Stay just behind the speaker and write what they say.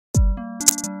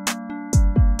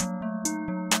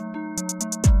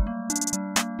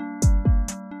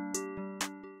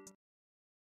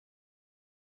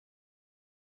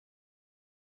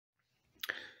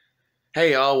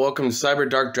Hey y'all, welcome to Cyber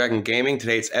Dark Dragon Gaming.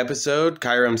 Today's episode,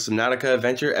 Kyrim Subnautica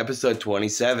Adventure, episode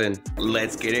 27.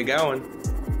 Let's get it going.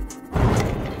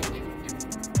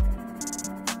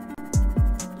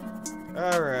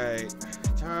 Alright,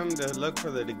 time to look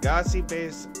for the Degassi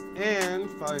base and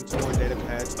find some more data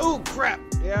pads. Oh crap!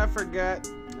 Yeah, I forgot.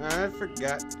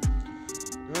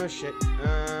 Oh shit.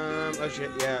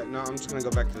 Yeah, no, I'm just gonna go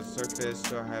back to the surface.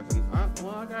 Do I have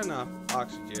well, I got enough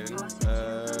oxygen.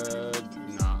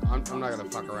 No, I'm not gonna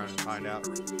fuck around and find out.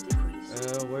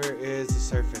 Where is the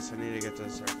surface? I need to get to the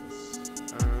surface.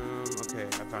 Okay,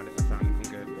 I found it. I'm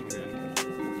good.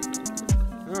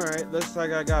 Alright, looks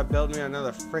like I gotta build me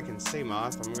another freaking sea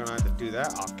moth. I'm gonna have to do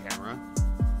that off camera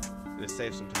to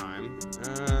save some time.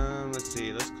 Let's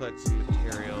see, let's collect some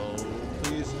material.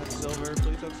 Please have silver,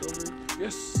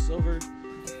 Yes, silver.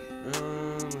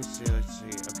 Let's see.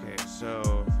 Okay,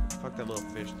 so fuck that little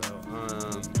fish though.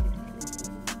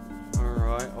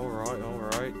 Alright.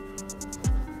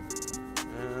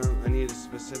 I need a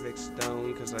specific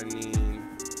stone because I need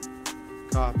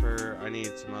copper. I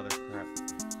need some other crap.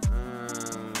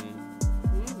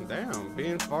 Damn,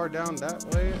 being far down that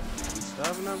way and still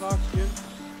have enough oxygen.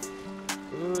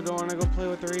 Ooh, don't want to go play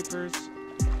with the reapers.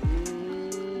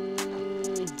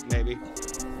 Maybe.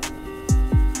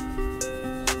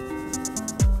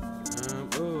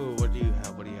 Ooh, what do you have?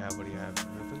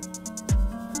 Nothing?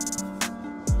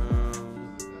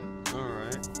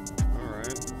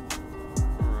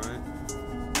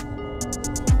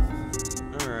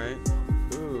 Alright.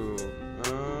 Ooh,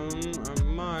 I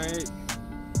might.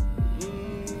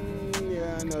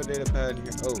 Yeah, no data pad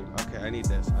here. Oh, okay, I need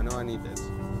this. I know I need this.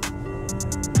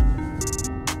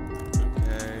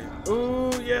 Okay.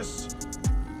 Ooh, yes!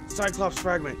 Cyclops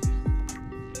fragment.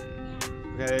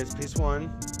 Okay, it's piece 1.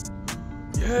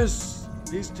 Yes!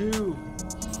 Piece 2.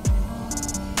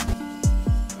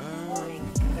 Warning.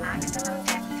 Maximum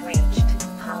depth reached.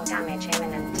 Hull damage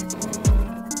imminent.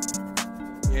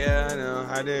 Yeah, I know.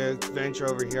 I had to venture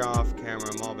over here off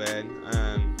camera. My bad.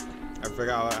 I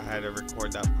forgot I had to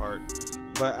record that part.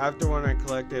 But after when I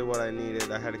collected what I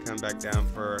needed, I had to come back down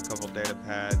for a couple data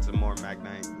pads and more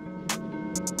magnite.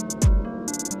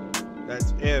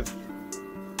 That's if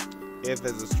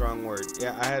is a strong word.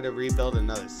 Yeah, I had to rebuild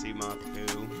another sea moth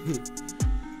too.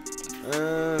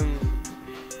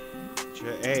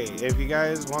 Hey, if you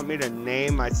guys want me to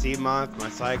name my sea moth, my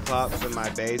cyclops, and my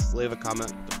base, leave a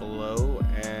comment below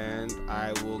and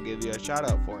I will give you a shout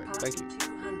out for it. Thank you.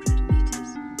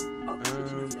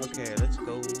 Okay, let's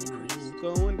go.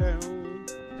 Going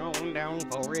down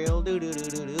for real. Ooh,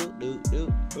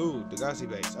 Degassi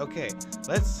base. Okay,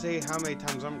 let's see how many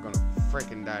times I'm gonna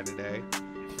freaking die today.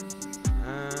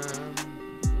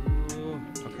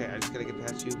 Okay, I just gotta get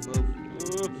past you. Move.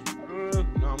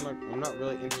 No, I'm not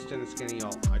really interested in skinning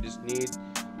y'all. I just need.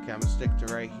 Okay, I'm gonna stick to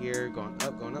right here. Going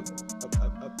up.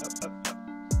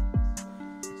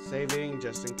 Saving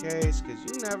just in case, cause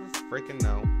you never freaking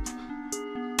know.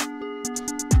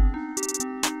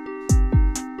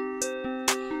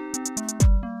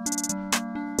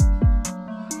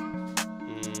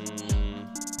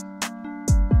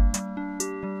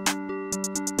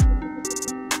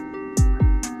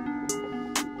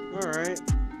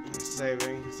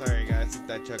 Saving. Sorry guys,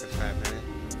 that took a 5 minute.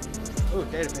 Oh,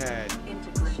 data pad.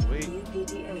 Sweet.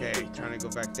 Okay, trying to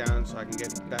go back down so I can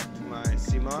get back to my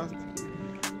sea moth.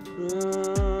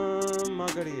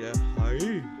 Margarita. Hi.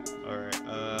 Alright,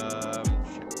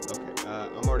 shit. Okay,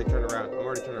 I'm already turned around.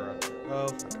 Oh,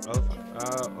 fuck.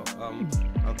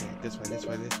 Okay, this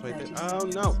way. Oh,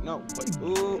 no. Wait.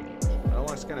 Ooh. I don't want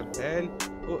to scan a bed.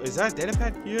 Oh, is that data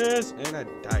pad? Yes, and I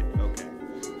died. Okay.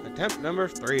 Attempt number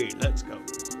 3. Let's go.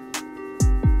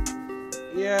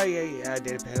 Yeah,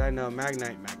 data pad, I know.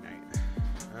 Magnite.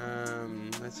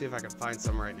 Let's see if I can find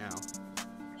some right now.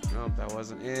 Nope, that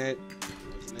wasn't it.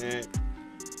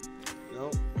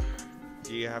 Nope.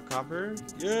 Do you have copper?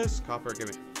 Yes, copper, give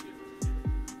me.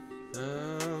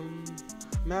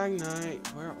 Magnite,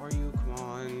 where are you? Come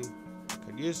on. I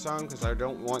could use some because I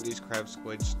don't want these crab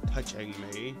squids touching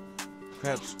me.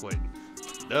 Crab squid,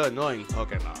 the annoying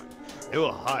Pokemon. It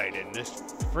will hide in this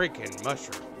freaking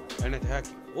mushroom and attack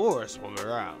you or swim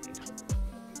around.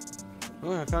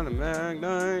 Oh, I found a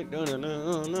magnite. No.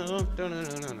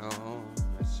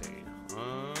 Let's see.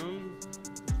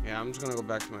 Yeah, I'm just gonna go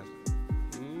back to my.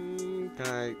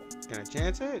 Can I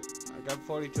chance it? I got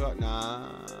 42 out.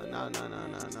 Nah.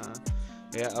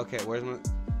 Yeah. Okay. Where's my?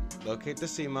 Locate the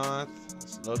sea moth.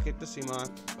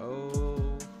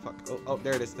 Oh fuck. Oh,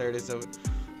 there it is.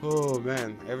 Oh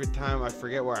man. Every time I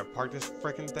forget where I parked this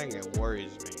freaking thing, it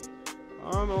worries me.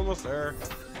 I'm almost there.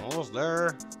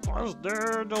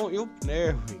 Don't you?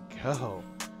 There we go.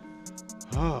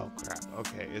 Oh, crap.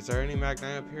 Okay, is there any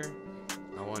magnite up here?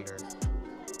 I wonder.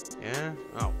 Yeah?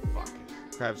 Oh, fuck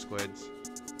it. Crab squids.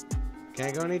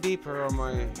 Can't go any deeper or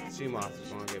my sea moth is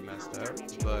gonna get messed up.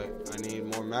 But I need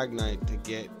more magnite to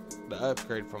get the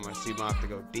upgrade for my sea moth to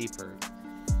go deeper.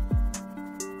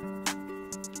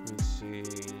 Let's see.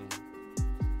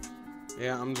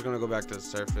 Yeah, I'm just gonna go back to the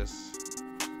surface.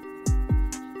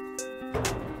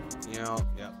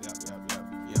 Yep.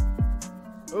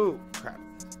 Oh, crap.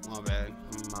 My bad.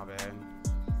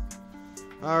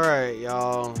 Alright,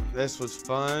 y'all. This was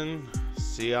fun.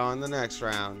 See y'all in the next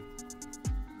round.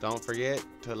 Don't forget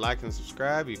to like and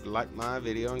subscribe if you like my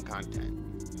video and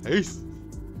content. Peace.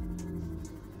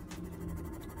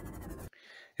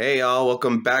 Hey y'all,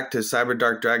 welcome back to Cyber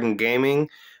Dark Dragon Gaming.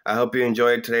 I hope you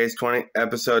enjoyed today's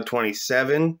episode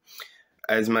 27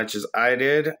 as much as I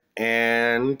did,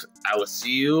 and I will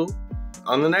see you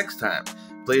on the next time.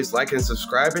 Please like and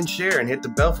subscribe and share and hit the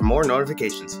bell for more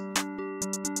notifications.